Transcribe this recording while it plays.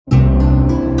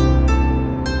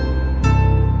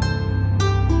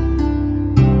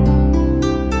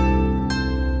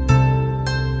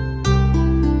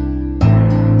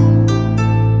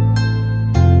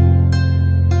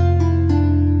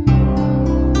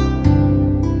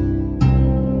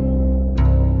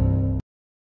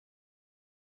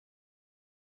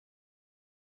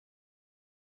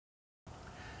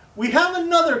We have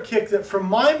another kick that, from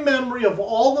my memory of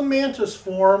all the Mantis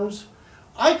forms,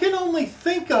 I can only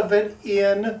think of it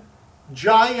in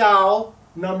Jiao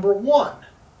number 1.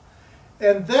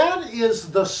 And that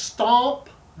is the stomp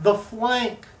the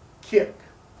flank kick.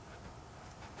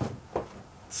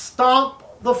 Stomp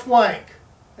the flank.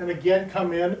 And again,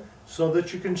 come in so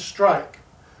that you can strike.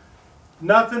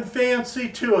 Nothing fancy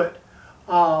to it.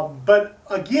 But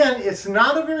again, it's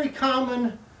not a very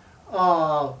common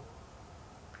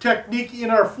technique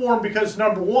in our form because,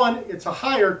 number 1, it's a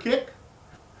higher kick,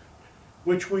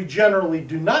 which we generally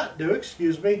do not do,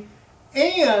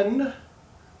 and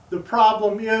the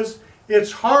problem is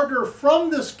it's harder from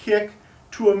this kick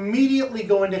to immediately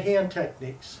go into hand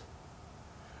techniques.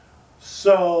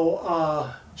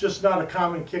 So just not a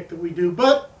common kick that we do,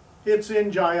 but it's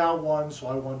in Jiao 1, so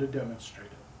I wanted to demonstrate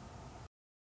it.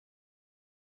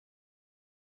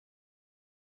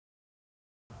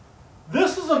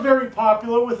 This is a very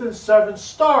popular within 7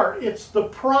 star. It's the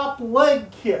prop leg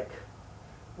kick,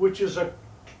 which is a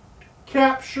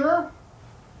capture,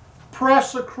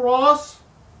 press across,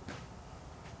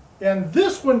 and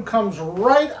this one comes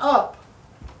right up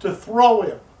to throw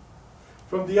him.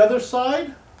 From the other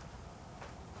side,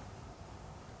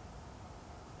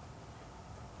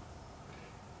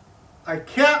 I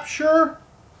capture,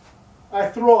 I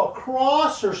throw a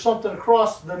cross or something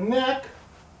across the neck,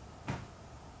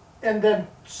 and then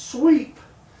sweep.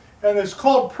 And it's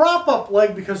called prop up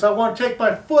leg because I want to take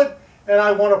my foot and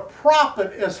I want to prop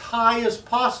it as high as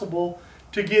possible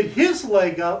to get his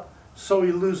leg up so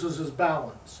he loses his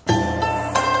balance.